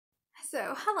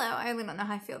So, hello. I really don't know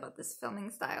how I feel about this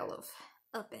filming style of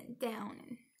up and down,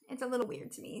 and it's a little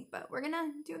weird to me, but we're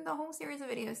gonna do the whole series of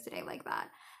videos today like that.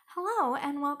 Hello,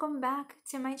 and welcome back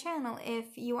to my channel.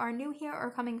 If you are new here or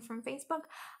coming from Facebook,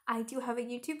 I do have a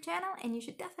YouTube channel, and you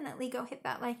should definitely go hit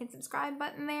that like and subscribe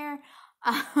button there.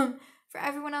 For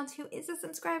everyone else who is a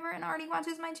subscriber and already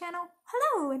watches my channel,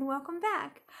 hello, and welcome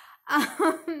back.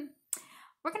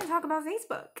 We're gonna talk about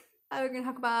Facebook. We're gonna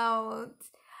talk about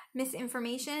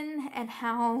misinformation and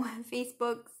how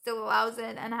Facebook still allows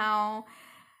it, and how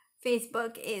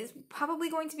Facebook is probably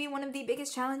going to be one of the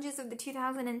biggest challenges of the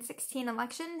 2016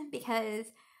 election, because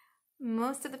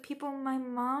most of the people my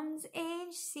mom's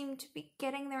age seem to be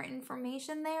getting their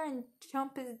information there, and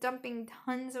Trump is dumping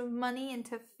tons of money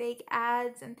into fake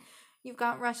ads, and you've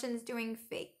got Russians doing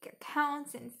fake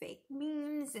accounts and fake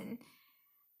memes and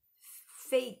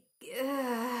fake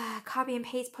copy and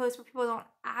paste posts where people don't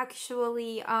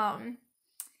actually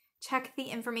check the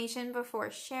information before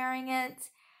sharing it,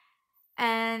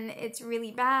 and it's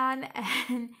really bad.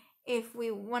 And if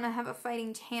we want to have a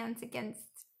fighting chance against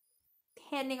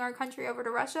handing our country over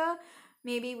to Russia,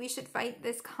 maybe we should fight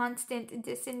this constant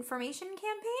disinformation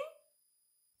campaign.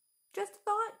 Just a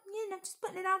thought, just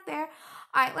putting it out there.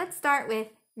 All right, let's start with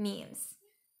memes.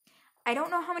 I don't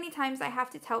know how many times I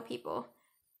have to tell people,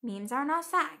 memes are not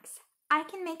facts. I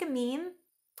can make a meme.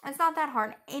 It's not that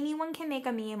hard. Anyone can make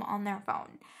a meme on their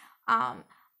phone.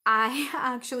 I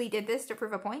actually did this to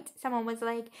prove a point. Someone was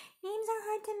like, memes are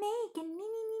hard to make, and me.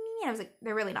 And I was like,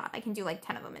 they're really not. I can do like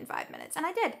 10 of them in 5 minutes. And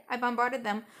I did. I bombarded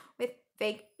them with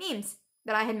fake memes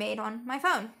that I had made on my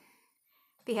phone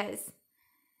because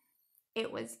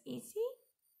it was easy.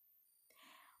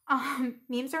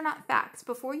 Memes are not facts.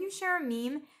 Before you share a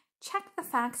meme, check the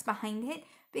facts behind it,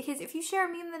 because if you share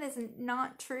a meme that is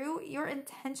not true, you're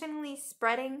intentionally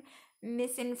spreading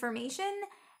misinformation.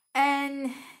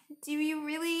 And do you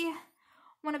really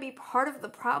want to be part of the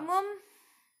problem?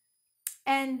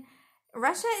 And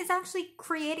Russia is actually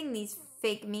creating these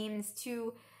fake memes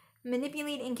to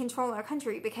manipulate and control our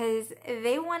country, because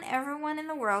they want everyone in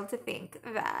the world to think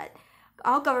that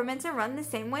all governments are run the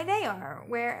same way they are,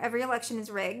 where every election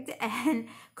is rigged and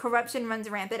corruption runs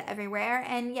rampant everywhere.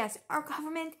 And yes, our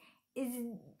government is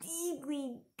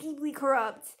deeply, deeply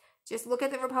corrupt. Just look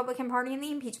at the Republican Party in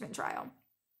the impeachment trial.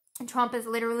 And Trump is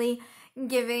literally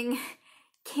giving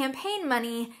campaign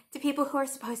money to people who are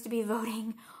supposed to be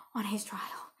voting on his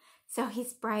trial. So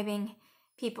he's bribing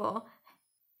people.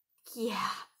 Yeah,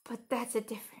 but that's a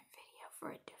different video for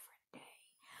a different day.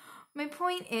 My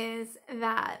point is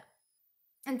that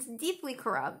it's deeply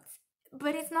corrupt,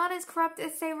 but it's not as corrupt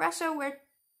as, say, Russia, where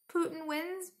Putin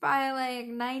wins by like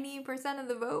 90% of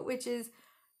the vote, which is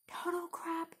total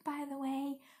crap, by the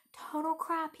way. Total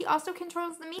crap. He also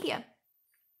controls the media.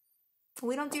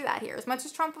 We don't do that here. As much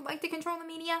as Trump would like to control the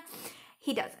media,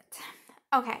 he doesn't.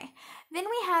 Okay, then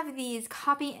we have these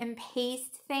copy and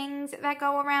paste things that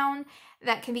go around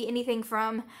that can be anything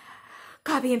from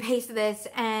copy and paste this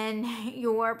and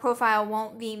your profile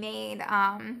won't be made,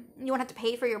 you won't have to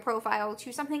pay for your profile,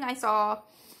 to something I saw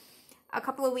a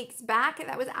couple of weeks back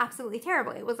that was absolutely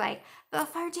terrible. It was like, the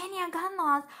Virginia gun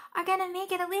laws are going to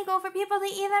make it illegal for people to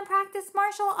even practice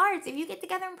martial arts. If you get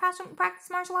together and practice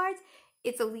martial arts,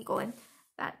 it's illegal. And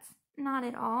that's not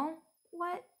at all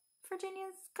what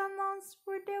Virginia's gun laws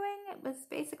were doing. It was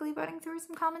basically voting through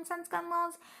some common sense gun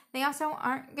laws. They also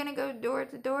aren't going to go door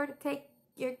to door to take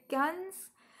your guns.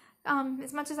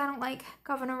 As much as I don't like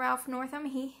Governor Ralph Northam,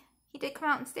 he did come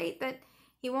out and state that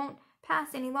he won't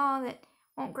pass any law that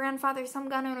won't grandfather some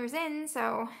gun owners in,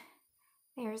 so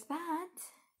there's that.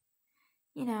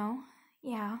 Yeah,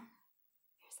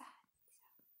 there's that.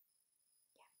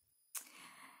 So,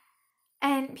 yeah.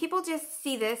 And people just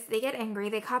see this, they get angry,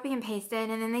 they copy and paste it,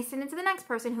 and then they send it to the next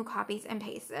person who copies and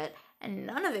pastes it, and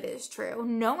none of it is true.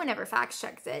 No one ever fact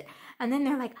checks it. And then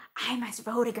they're like, I must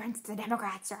vote against the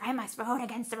Democrats, or I must vote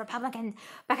against the Republicans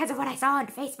because of what I saw on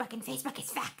Facebook, and Facebook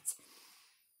is fact.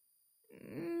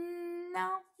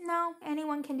 No,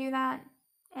 anyone can do that.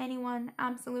 Anyone,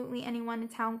 absolutely anyone.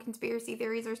 It's how conspiracy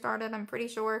theories are started. I'm pretty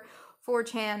sure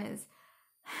 4chan is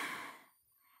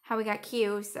how we got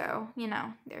Q, so,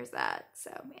 there's that.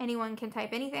 So anyone can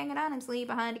type anything anonymously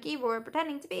behind a keyboard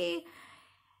pretending to be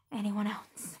anyone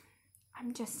else.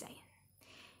 I'm just saying.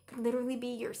 It could literally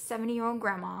be your 70-year-old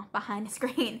grandma behind a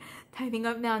screen typing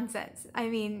up nonsense. I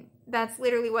mean, that's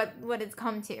literally what it's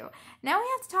come to. Now we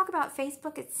have to talk about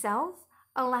Facebook itself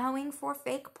allowing for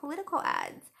fake political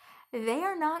ads. They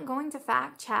are not going to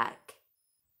fact check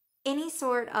any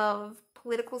sort of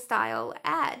political style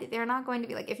ad. They're not going to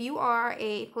be like, if you are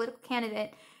a political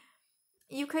candidate,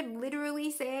 You could literally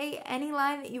say any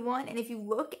lie that you want, and if you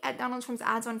look at Donald Trump's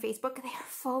ads on Facebook, they are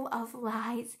full of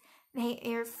lies. They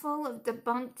are full of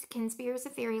debunked conspiracy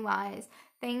theory lies,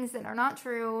 things that are not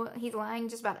true. He's lying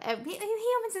just about every. He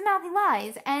opens his mouth, he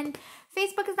lies, and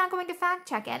Facebook is not going to fact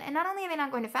check it. And not only are they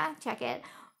not going to fact check it,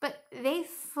 but they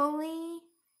fully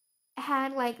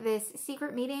had like this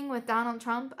secret meeting with Donald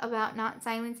Trump about not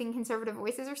silencing conservative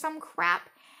voices or some crap.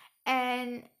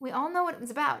 And we all know what it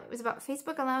was about. It was about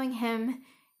Facebook allowing him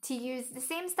to use the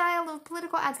same style of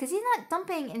political ads, because he's not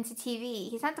dumping into TV.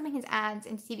 He's not dumping his ads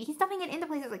into TV. He's dumping it into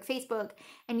places like Facebook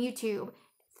and YouTube.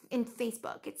 In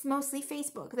Facebook, it's mostly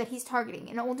Facebook that he's targeting,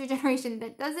 an older generation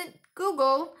that doesn't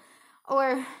Google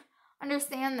or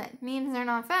understand that memes are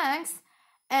not facts.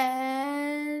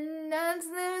 And that's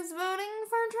who's voting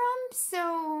for Trump.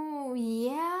 So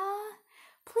yeah,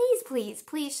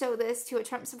 please show this to a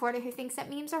Trump supporter who thinks that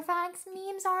memes are facts.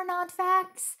 Memes are not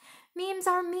facts. Memes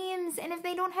are memes, and if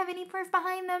they don't have any proof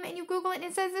behind them and you Google it and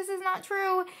it says this is not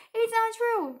true, it's not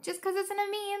true. Just because it's in a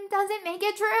meme doesn't make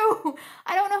it true.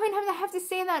 I don't know how many times I have to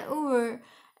say that over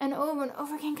and over and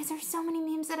over again, because there's so many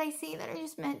memes that I see that are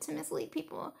just meant to mislead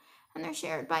people, and they're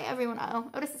shared by everyone. Oh,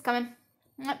 Otis is coming.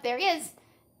 Oh, there he is.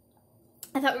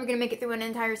 I thought we were going to make it through an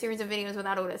entire series of videos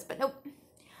without Otis, but nope.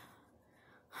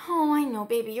 Oh, I know,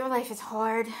 baby, your life is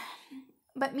hard.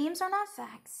 But memes are not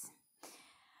facts.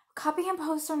 Copy and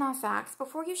post are not facts.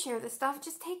 Before you share this stuff,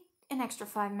 just take an extra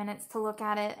 5 minutes to look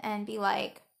at it and be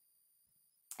like,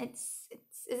 is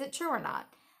it true or not?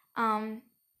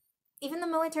 Even the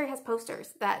military has posters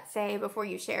that say, before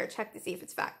you share, check to see if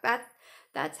it's fact.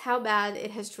 That's how bad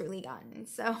it has truly gotten.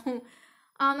 So,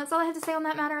 that's all I have to say on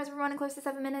that matter as we're running close to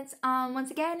 7 minutes. Once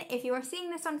again, if you are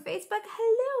seeing this on Facebook,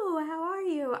 hello, how are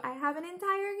you? I have an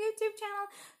entire YouTube channel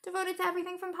devoted to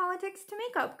everything from politics to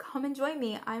makeup. Come and join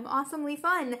me. I'm awesomely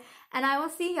fun, and I will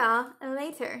see y'all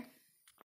later.